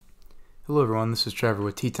Hello, everyone. This is Trevor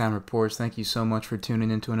with Tea Time Reports. Thank you so much for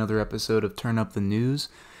tuning into another episode of Turn Up the News.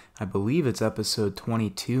 I believe it's episode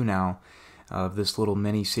 22 now of this little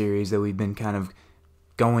mini series that we've been kind of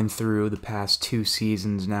going through the past two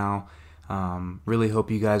seasons now. Really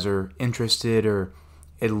hope you guys are interested or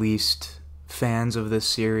at least fans of this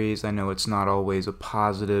series. I know it's not always a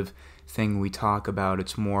positive thing we talk about,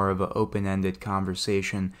 it's more of an open ended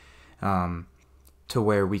conversation to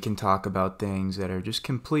where we can talk about things that are just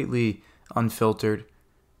completely unfiltered,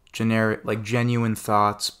 generic, like genuine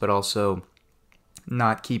thoughts, but also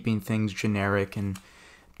not keeping things generic and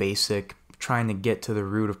basic, trying to get to the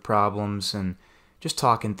root of problems and just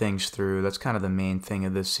talking things through. That's kind of the main thing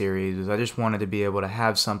of this series. Is I just wanted to be able to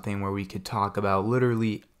have something where we could talk about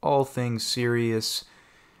literally all things serious,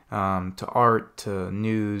 to art, to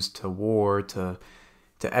news, to war, to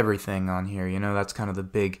everything on here. You know, that's kind of the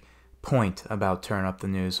big point about Turn Up the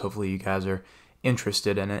News. Hopefully you guys are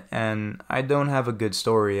interested in it. And I don't have a good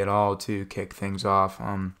story at all to kick things off.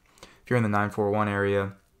 If you're in the 941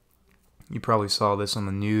 area, you probably saw this on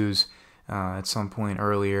the news at some point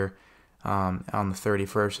earlier on the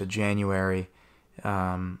 31st of January,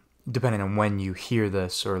 depending on when you hear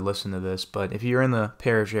this or listen to this. But if you're in the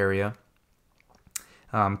Parrish area,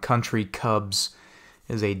 Country Cubs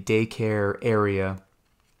is a daycare area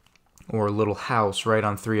or a little house right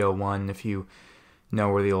on 301. If you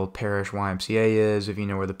know where the old Parrish YMCA is, if you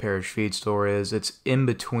know where the Parrish Feed Store is, it's in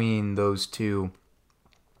between those two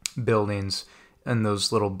buildings and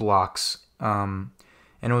those little blocks. And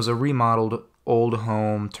it was a remodeled old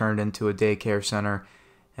home turned into a daycare center.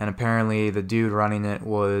 And apparently the dude running it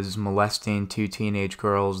was molesting two teenage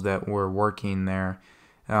girls that were working there.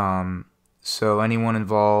 So anyone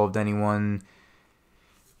involved, anyone,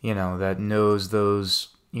 that knows those,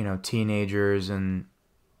 teenagers, and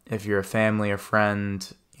if you're a family or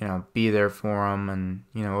friend, be there for them. And,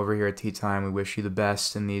 over here at Tea Time, we wish you the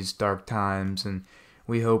best in these dark times. And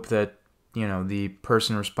we hope that, the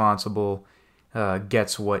person responsible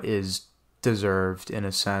gets what is deserved in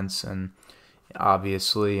a sense. And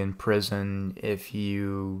obviously in prison, if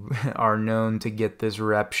you are known to get this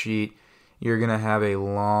rep sheet, you're going to have a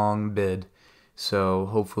long bid. So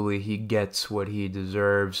hopefully he gets what he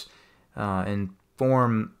deserves in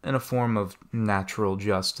a form of natural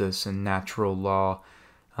justice and natural law.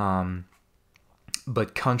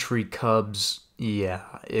 But Country Cubs, yeah,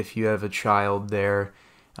 if you have a child there,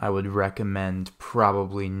 I would recommend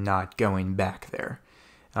probably not going back there.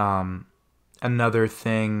 Another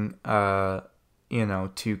thing, to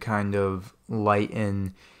kind of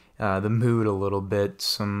lighten the mood a little bit,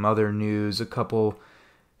 some other news, a couple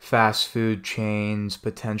fast food chains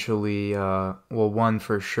potentially, one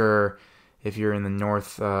for sure, if you're in the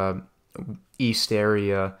north east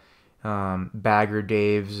area, Bagger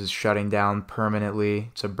Dave's is shutting down permanently.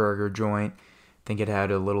 It's a burger joint. I think it had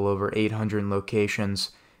a little over 800 locations,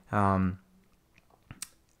 as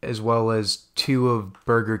well as two of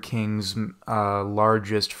Burger King's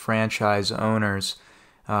largest franchise owners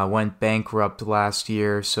went bankrupt last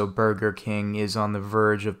year. So Burger King is on the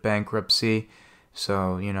verge of bankruptcy.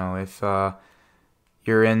 So, if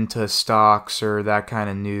you're into stocks or that kind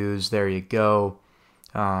of news, there you go.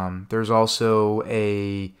 There's also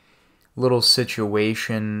a little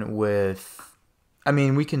situation with,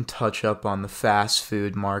 we can touch up on the fast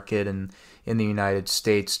food market in the United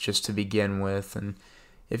States just to begin with. And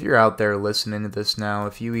if you're out there listening to this now,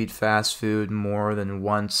 if you eat fast food more than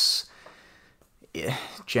once,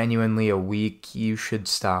 genuinely a week, you should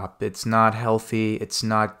stop. It's not healthy. It's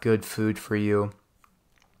not good food for you.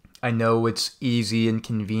 I know it's easy and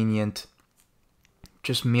convenient.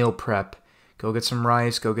 Just meal prep. Go get some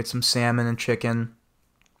rice, go get some salmon and chicken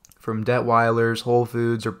from Detweiler's, Whole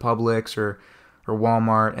Foods, or Publix, or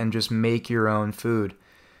Walmart, and just make your own food.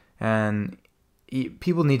 And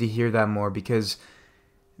people need to hear that more, because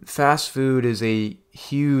fast food is a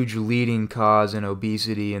huge leading cause in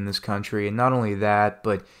obesity in this country. And not only that,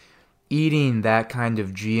 but eating that kind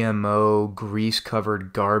of GMO,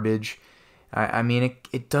 grease-covered garbage,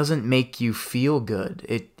 it doesn't make you feel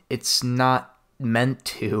good. It's not meant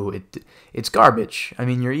to. It's garbage.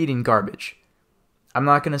 You're eating garbage. I'm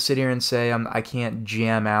not going to sit here and say I can't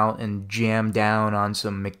jam out and jam down on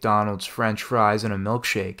some McDonald's French fries and a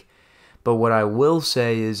milkshake. But what I will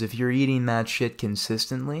say is, if you're eating that shit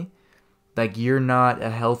consistently, like, you're not a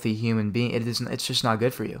healthy human being. It's just not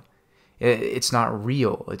good for you. It's not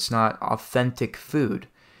real. It's not authentic food.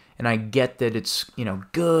 And I get that it's,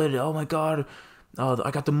 good. Oh my God. Oh,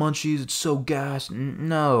 I got the munchies. It's so gas.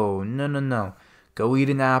 No. Go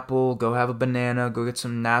eat an apple. Go have a banana. Go get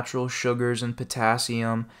some natural sugars and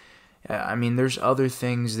potassium. There's other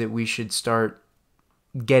things that we should start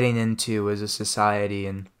getting into as a society.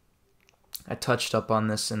 And I touched up on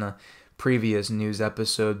this in a previous news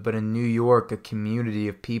episode, but in New York, a community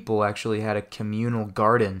of people actually had a communal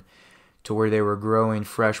garden to where they were growing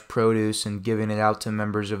fresh produce and giving it out to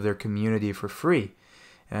members of their community for free,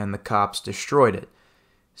 and the cops destroyed it.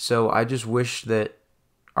 So I just wish that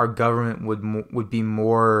our government would be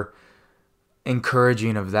more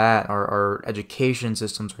encouraging of that. Our education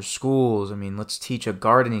systems, our schools. I mean, let's teach a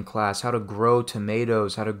gardening class, how to grow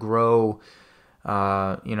tomatoes, how to grow,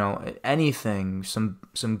 anything,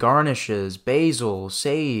 some garnishes, basil,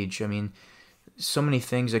 sage. I mean, so many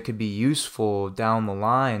things that could be useful down the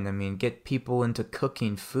line. I mean, get people into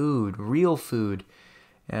cooking food, real food.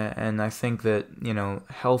 And I think that,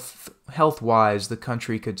 health-wise, the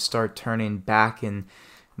country could start turning back in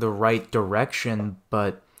the right direction.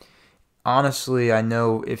 But honestly, I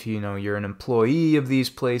know if you're an employee of these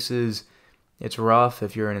places, it's rough.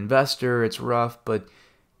 If you're an investor, it's rough. But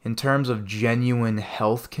in terms of genuine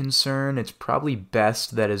health concern, it's probably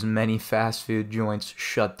best that as many fast food joints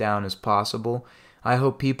shut down as possible. I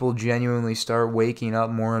hope people genuinely start waking up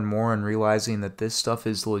more and more and realizing that this stuff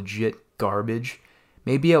is legit garbage.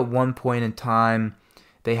 Maybe at one point in time,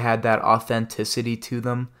 they had that authenticity to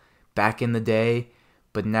them back in the day,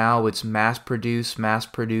 but now it's mass produce, mass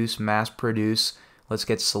produce, mass produce. Let's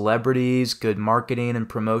get celebrities, good marketing and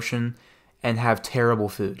promotion, and have terrible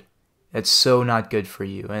food. It's so not good for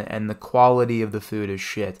you, and the quality of the food is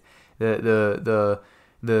shit. The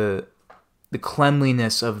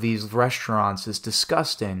cleanliness of these restaurants is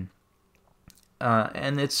disgusting,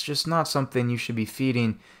 and it's just not something you should be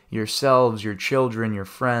feeding yourselves, your children, your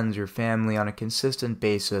friends, your family on a consistent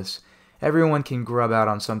basis. Everyone can grub out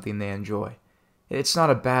on something they enjoy. It's not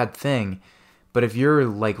a bad thing, but if you're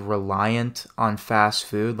like reliant on fast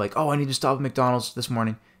food, like, oh, I need to stop at McDonald's this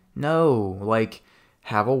morning. No, like,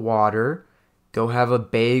 have a water, go have a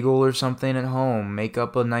bagel or something at home, make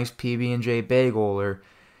up a nice PB&J bagel, or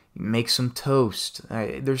make some toast.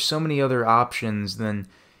 There's so many other options than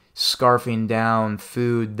scarfing down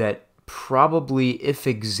food that probably, if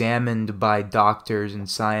examined by doctors and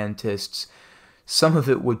scientists, some of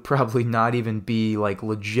it would probably not even be like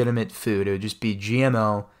legitimate food. It would just be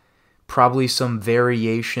GMO, probably some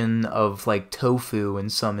variation of like tofu in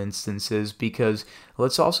some instances, because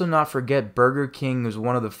let's also not forget Burger King was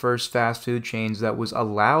one of the first fast food chains that was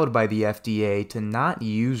allowed by the FDA to not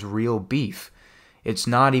use real beef. It's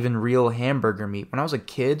not even real hamburger meat. When I was a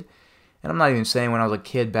kid, and I'm not even saying when I was a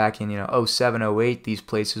kid back in, 07, 08, these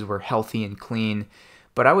places were healthy and clean,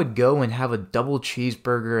 but I would go and have a double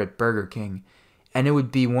cheeseburger at Burger King, and it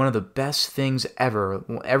would be one of the best things ever.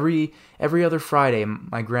 Every other Friday,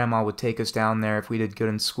 my grandma would take us down there if we did good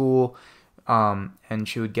in school, and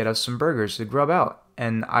she would get us some burgers to grub out.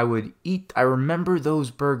 And I would eat. I remember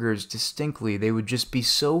those burgers distinctly. They would just be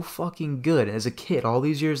so fucking good. As a kid, all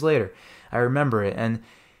these years later, I remember it. And,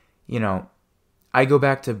 I go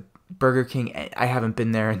back to Burger King. I haven't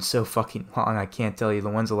been there in so fucking long. I can't tell you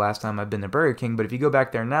when's the last time I've been to Burger King. But if you go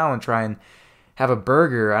back there now and try and have a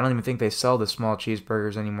burger, I don't even think they sell the small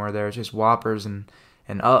cheeseburgers anymore there. It's just Whoppers and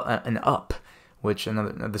up, which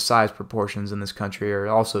the size proportions in this country are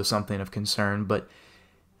also something of concern. But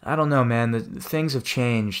I don't know, man. The things have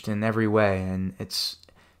changed in every way, and it's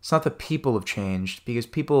not that people have changed, because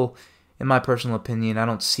people, in my personal opinion, I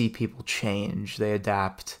don't see people change. They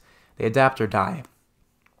adapt. They adapt or die.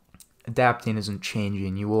 Adapting isn't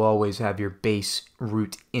changing. You will always have your base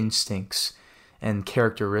root instincts and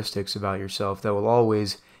characteristics about yourself that will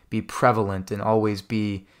always be prevalent and always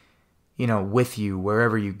be, with you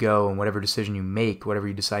wherever you go and whatever decision you make, whatever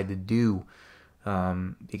you decide to do.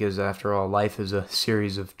 Because after all, life is a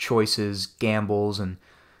series of choices, gambles, and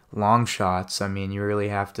long shots. I mean, you really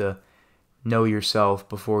have to know yourself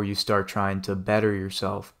before you start trying to better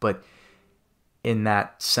yourself. But in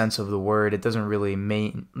that sense of the word, it doesn't really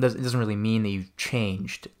mean that you've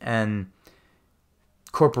changed. And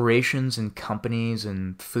corporations and companies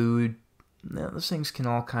and food, those things can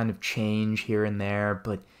all kind of change here and there,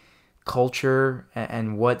 but culture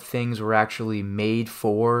and what things were actually made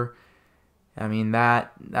for, I mean,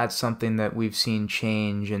 that's something that we've seen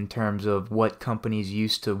change in terms of what companies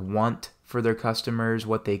used to want for their customers,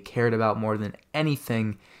 what they cared about more than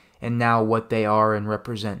anything, and now what they are and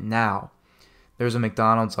represent now. There's a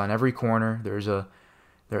McDonald's on every corner. There's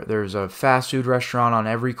a fast food restaurant on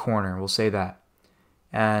every corner, we'll say that.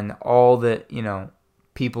 And all that,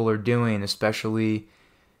 people are doing, especially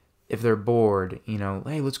if they're bored,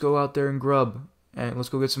 hey, let's go out there and grub, and let's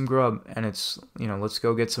go get some grub, and it's, let's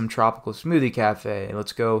go get some tropical smoothie cafe,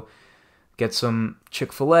 let's go get some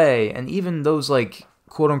Chick-fil-A, and even those like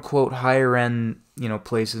quote-unquote higher-end,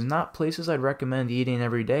 places, not places I'd recommend eating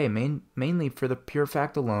every day, mainly for the pure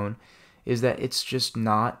fact alone, is that it's just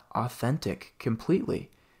not authentic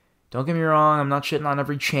completely. Don't get me wrong, I'm not shitting on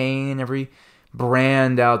every chain, every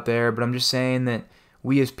brand out there, but I'm just saying that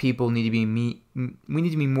we as people need to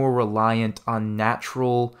be more reliant on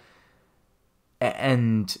natural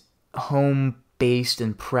and home-based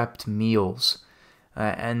and prepped meals.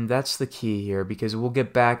 And that's the key here, because we'll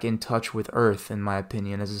get back in touch with Earth, in my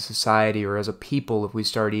opinion, as a society or as a people if we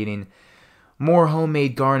start eating more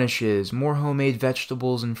homemade garnishes, more homemade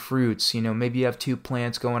vegetables and fruits. Maybe you have 2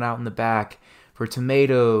 plants going out in the back for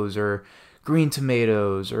tomatoes or green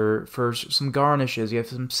tomatoes, or for some garnishes, you have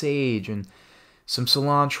some sage and some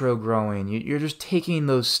cilantro growing. You're just taking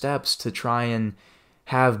those steps to try and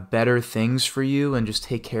have better things for you and just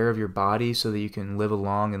take care of your body so that you can live a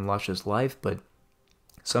long and luscious life. But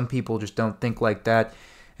some people just don't think like that.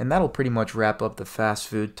 And that'll pretty much wrap up the fast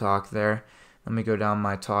food talk there. Let me go down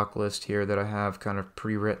my talk list here that I have kind of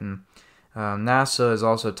pre-written. NASA is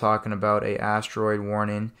also talking about a asteroid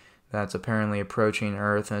warning that's apparently approaching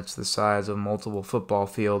Earth, and it's the size of multiple football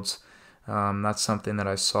fields. That's something that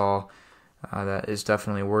I saw that is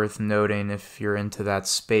definitely worth noting if you're into that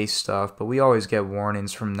space stuff. But we always get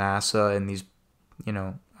warnings from NASA and these,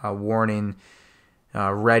 warning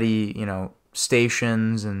ready,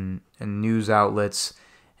 stations and news outlets,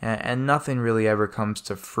 and nothing really ever comes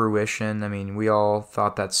to fruition. I mean, we all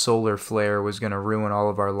thought that solar flare was going to ruin all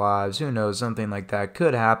of our lives. Who knows, something like that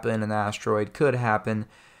could happen, an asteroid could happen,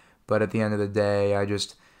 but at the end of the day,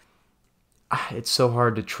 it's so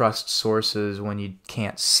hard to trust sources when you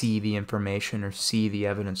can't see the information or see the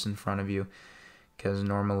evidence in front of you, because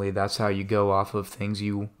normally that's how you go off of things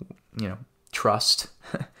you trust.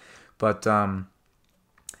 But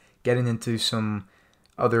getting into some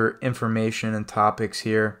other information and topics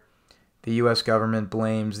here, the U.S. government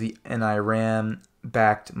blames an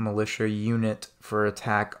Iran-backed militia unit for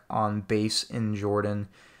attack on base in Jordan.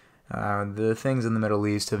 The things in the Middle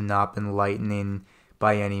East have not been lightening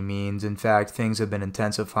by any means. In fact, things have been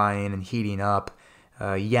intensifying and heating up.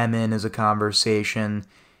 Yemen is a conversation.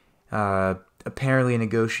 Apparently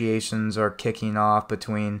negotiations are kicking off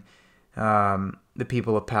between the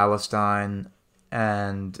people of Palestine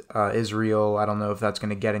and Israel. I don't know if that's going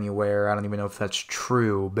to get anywhere. I don't even know if that's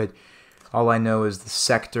true, but all I know is the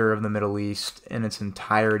sector of the Middle East in its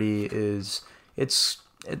entirety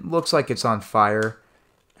it looks like it's on fire.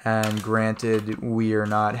 And granted, we are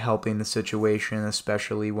not helping the situation,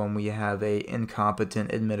 especially when we have a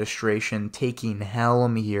incompetent administration taking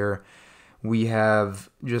helm here. We have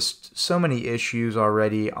just so many issues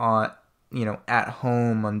already at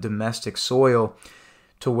home on domestic soil,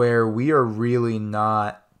 to where we are really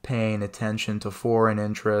not paying attention to foreign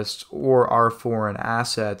interests or our foreign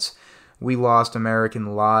assets. We lost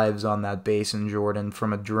American lives on that base in Jordan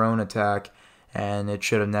from a drone attack, and it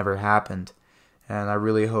should have never happened. And I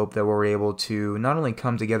really hope that we're able to not only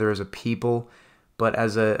come together as a people, but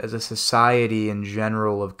as a society in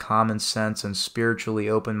general of common sense and spiritually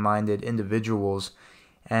open-minded individuals.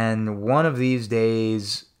 And one of these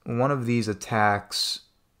days, one of these attacks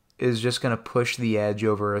is just going to push the edge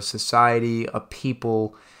over a society, a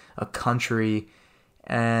people, a country,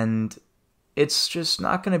 and it's just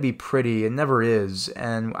not going to be pretty. It never is,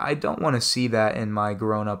 and I don't want to see that in my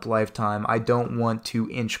grown-up lifetime. I don't want to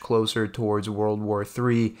inch closer towards World War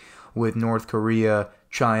III with North Korea,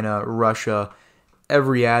 China, Russia,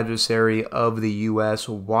 every adversary of the U.S.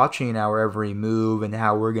 watching our every move and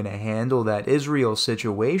how we're going to handle that Israel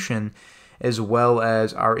situation, as well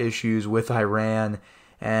as our issues with Iran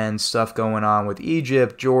and stuff going on with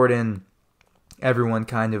Egypt, Jordan, everyone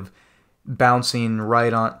kind of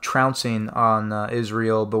trouncing on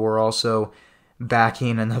Israel, but we're also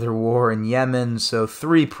backing another war in Yemen, so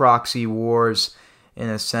 3 proxy wars in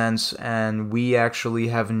a sense, and we actually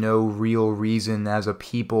have no real reason as a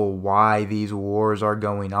people why these wars are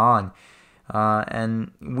going on.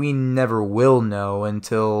 And we never will know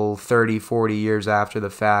until 30, 40 years after the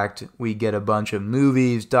fact. We get a bunch of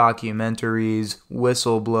movies, documentaries,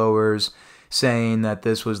 whistleblowers saying that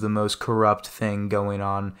this was the most corrupt thing going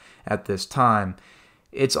on at this time.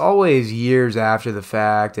 It's always years after the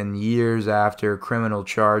fact and years after criminal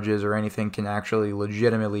charges or anything can actually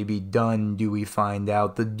legitimately be done do we find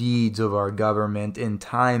out the deeds of our government in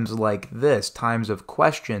times like this, times of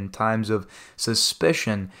question, times of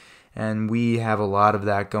suspicion. And we have a lot of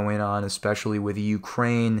that going on, especially with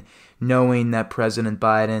Ukraine, knowing that President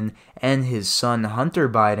Biden and his son Hunter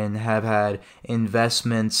Biden have had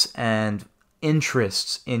investments and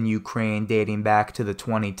interests in Ukraine dating back to the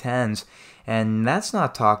 2010s. And that's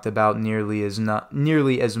not talked about nearly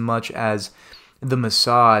as much as the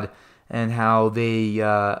Mossad and how they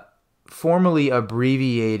formally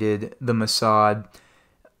abbreviated the Mossad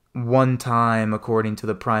one time, according to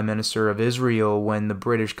the Prime Minister of Israel, when the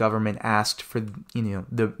British government asked for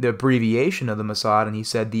the abbreviation of the Mossad, and he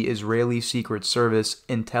said the Israeli Secret Service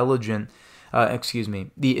the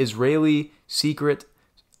Israeli Secret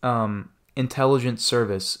Intelligence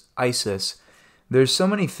Service, ISIS. There's so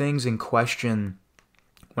many things in question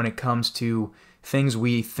when it comes to things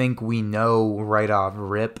we think we know right off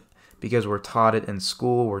rip, because we're taught it in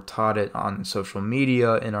school, we're taught it on social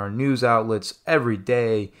media, in our news outlets every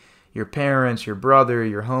day. Your parents, your brother,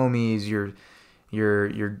 your homies, your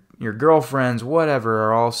girlfriends, whatever,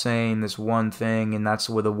 are all saying this one thing, and that's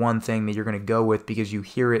the one thing that you're going to go with because you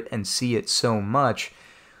hear it and see it so much.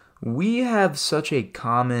 We have such a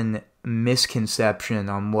common misconception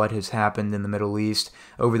on what has happened in the Middle East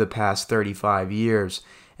over the past 35 years.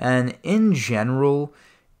 And in general,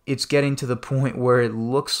 it's getting to the point where it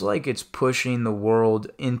looks like it's pushing the world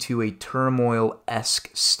into a turmoil-esque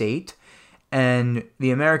state. And the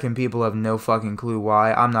American people have no fucking clue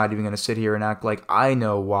why. I'm not even going to sit here and act like I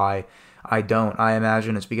know why. I don't. I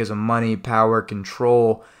imagine it's because of money, power,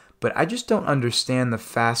 control. But I just don't understand the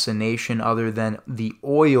fascination other than the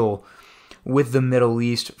oil with the Middle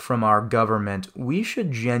East from our government. We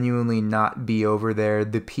should genuinely not be over there.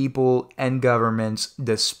 The people and governments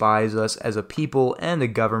despise us as a people and a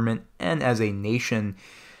government and as a nation.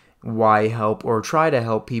 Why help or try to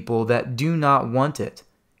help people that do not want it?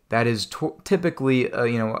 That is typically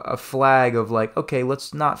a flag of like, okay,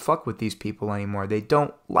 let's not fuck with these people anymore. They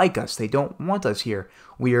don't like us. They don't want us here.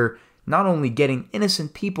 We are not only getting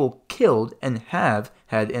innocent people killed, and have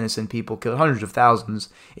had innocent people killed, hundreds of thousands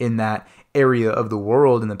in that area of the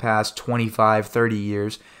world in the past 25, 30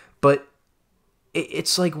 years, but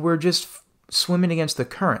it's like we're just swimming against the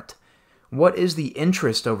current. What is the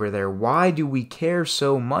interest over there? Why do we care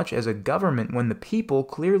so much as a government when the people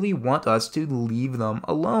clearly want us to leave them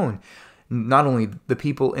alone? Not only the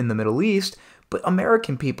people in the Middle East, but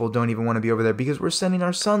American people don't even want to be over there because we're sending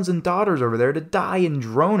our sons and daughters over there to die in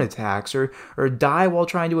drone attacks or die while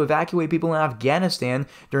trying to evacuate people in Afghanistan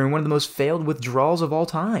during one of the most failed withdrawals of all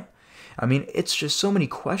time. I mean, it's just so many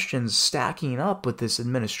questions stacking up with this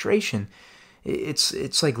administration.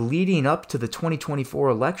 It's like leading up to the 2024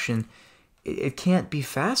 election. It can't be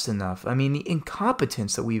fast enough. I mean, the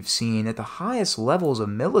incompetence that we've seen at the highest levels of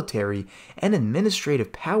military and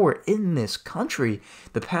administrative power in this country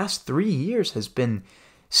the past 3 years has been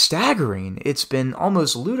staggering. It's been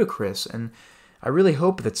almost ludicrous, and I really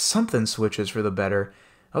hope that something switches for the better.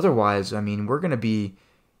 Otherwise, I mean, we're going to be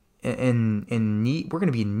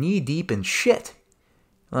knee deep in shit.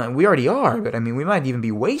 We already are, but I mean, we might even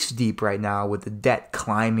be waist deep right now with the debt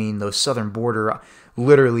climbing, the southern border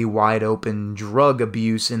literally wide open, drug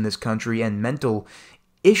abuse in this country, and mental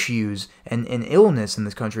issues and illness in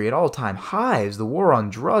this country at all-time highs. The war on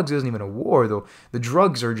drugs isn't even a war, though. The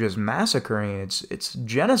drugs are just massacring. It's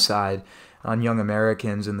genocide on young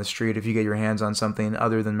Americans in the street. If you get your hands on something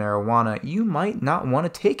other than marijuana, you might not want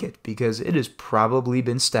to take it because it has probably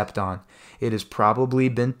been stepped on. It has probably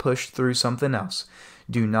been pushed through something else.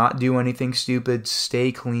 Do not do anything stupid.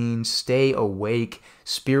 Stay clean. Stay awake,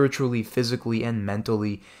 spiritually, physically, and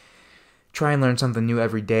mentally. Try and learn something new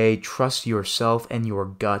every day. Trust yourself and your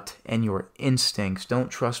gut and your instincts. Don't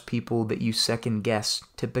trust people that you second guess.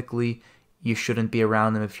 Typically, you shouldn't be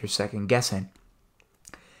around them if you're second guessing.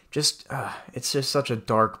 It's just such a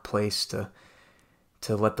dark place to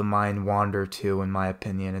let the mind wander to, in my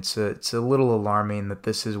opinion. It's a little alarming that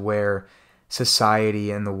this is where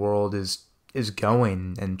society and the world is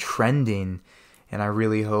going and trending, and I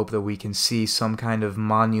really hope that we can see some kind of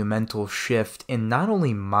monumental shift in not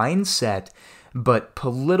only mindset, but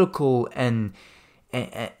political and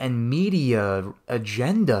media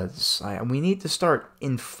agendas. We need to start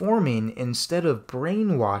informing instead of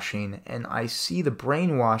brainwashing, and I see the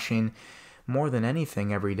brainwashing more than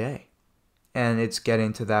anything every day. And it's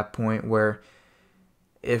getting to that point where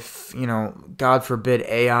if, God forbid,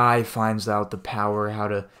 AI finds out the power how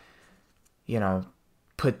to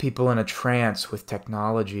put people in a trance with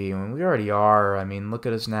technology. I mean, we already are. I mean, look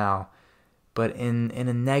at us now. But in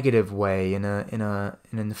a negative way, in a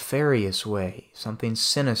nefarious way, something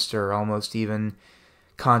sinister, almost even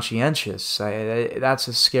conscientious. That's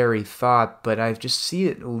a scary thought, but I just see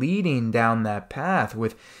it leading down that path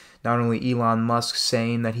with not only Elon Musk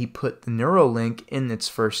saying that he put the Neuralink in its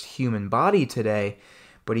first human body today,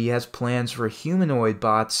 but he has plans for humanoid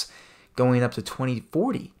bots going up to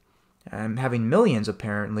 2040. Having millions,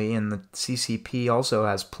 apparently, and the CCP also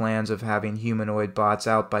has plans of having humanoid bots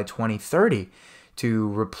out by 2030 to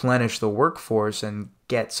replenish the workforce and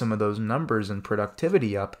get some of those numbers and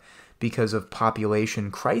productivity up because of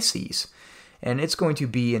population crises. And it's going to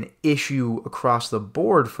be an issue across the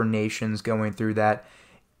board for nations going through that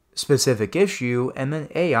specific issue. And then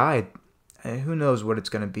AI, who knows what it's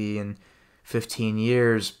going to be in 15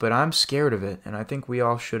 years, but I'm scared of it. And I think we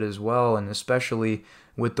all should as well. And especially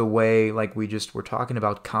with the way, like we just were talking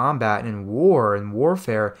about combat and war and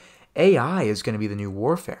warfare, AI is going to be the new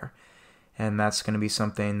warfare. And that's going to be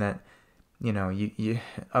something that,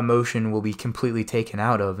 emotion will be completely taken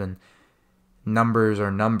out of, and numbers are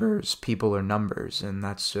numbers, people are numbers, and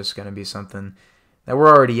that's just going to be something that we're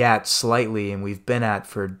already at slightly, and we've been at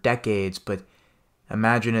for decades, but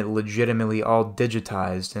imagine it legitimately all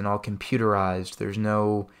digitized and all computerized. There's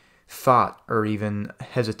no thought or even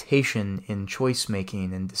hesitation in choice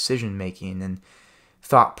making and decision making and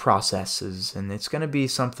thought processes, and it's going to be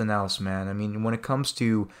something else, man. I mean, when it comes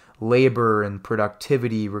to labor and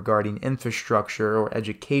productivity regarding infrastructure or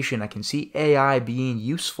education, I can see AI being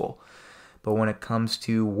useful. But when it comes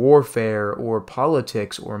to warfare or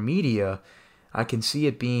politics or media, I can see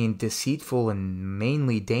it being deceitful and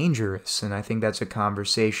mainly dangerous. And I think that's a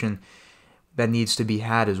conversation that needs to be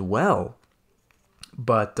had as well.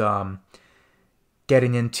 But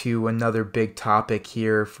getting into another big topic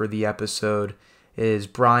here for the episode is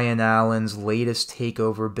Brian Allen's latest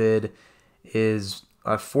takeover bid is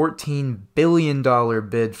a $14 billion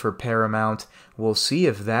bid for Paramount. We'll see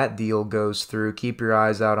if that deal goes through. Keep your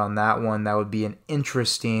eyes out on that one. That would be an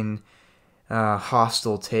interesting,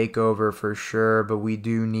 hostile takeover for sure. But we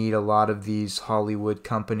do need a lot of these Hollywood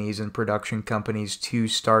companies and production companies to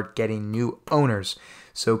start getting new owners,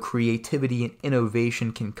 so creativity and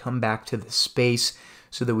innovation can come back to the space,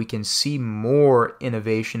 so that we can see more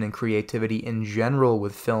innovation and creativity in general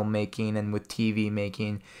with filmmaking and with TV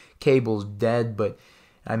making. Cable's dead, but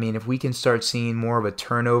I mean, if we can start seeing more of a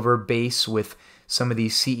turnover base with some of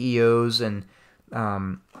these CEOs and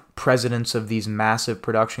presidents of these massive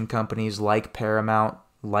production companies like Paramount,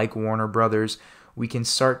 like Warner Brothers, we can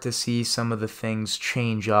start to see some of the things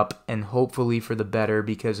change up, and hopefully for the better,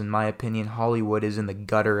 because in my opinion, Hollywood is in the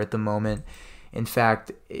gutter at the moment. In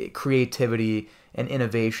fact, creativity and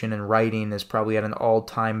innovation and writing is probably at an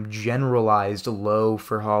all-time generalized low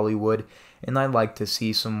for Hollywood, and I'd like to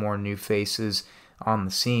see some more new faces on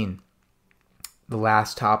the scene. The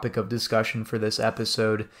last topic of discussion for this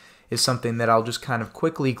episode is something that I'll just kind of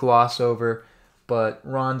quickly gloss over, but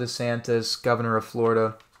Ron DeSantis, governor of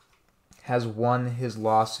Florida, has won his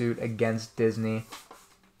lawsuit against Disney.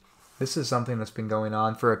 This is something that's been going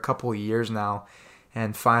on for a couple of years now,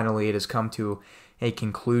 and finally it has come to a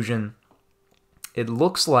conclusion. It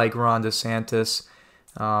looks like Ron DeSantis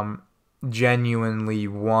genuinely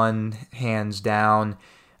won hands down,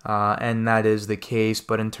 and that is the case.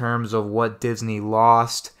 But in terms of what Disney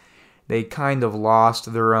lost, they kind of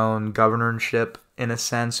lost their own governorship in a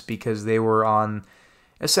sense, because they were on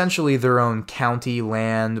essentially their own county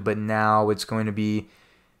land, but now it's going to be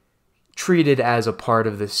treated as a part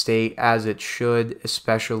of the state, as it should,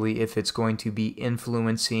 especially if it's going to be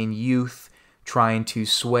influencing youth, trying to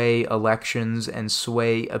sway elections and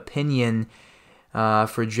sway opinion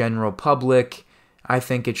for general public. I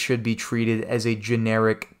think it should be treated as a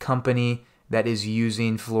generic company that is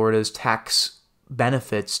using Florida's tax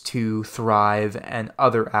benefits to thrive, and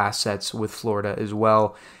other assets with Florida as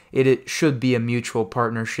well. It should be a mutual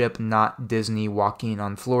partnership, not Disney walking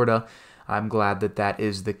on Florida. I'm glad that that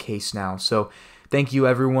is the case now. So thank you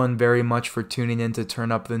everyone very much for tuning in to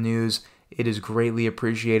Turn Up the News. It is greatly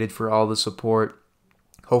appreciated for all the support.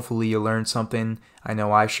 Hopefully you learned something. I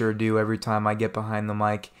know I sure do every time I get behind the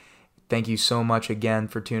mic. Thank you so much again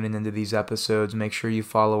for tuning into these episodes. Make sure you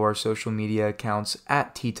follow our social media accounts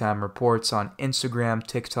at Tea Time Reports on Instagram,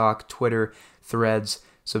 TikTok, Twitter, Threads.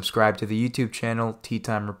 Subscribe to the YouTube channel, Tea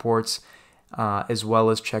Time Reports, as well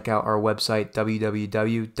as check out our website,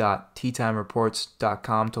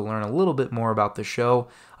 www.teatimereports.com, to learn a little bit more about the show,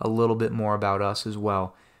 a little bit more about us as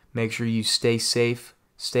well. Make sure you stay safe,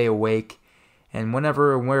 stay awake, and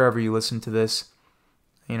whenever and wherever you listen to this,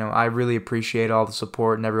 I really appreciate all the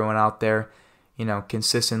support and everyone out there,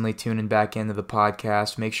 consistently tuning back into the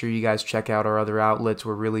podcast. Make sure you guys check out our other outlets.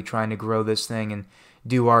 We're really trying to grow this thing and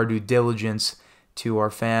do our due diligence to our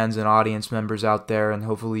fans and audience members out there, and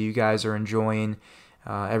hopefully you guys are enjoying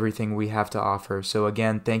everything we have to offer. So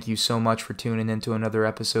again, thank you so much for tuning into another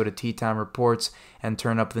episode of Tea Time Reports and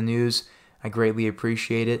Turn Up the News. I greatly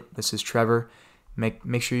appreciate it. This is Trevor.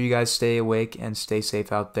 Make sure you guys stay awake and stay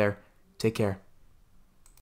safe out there. Take care.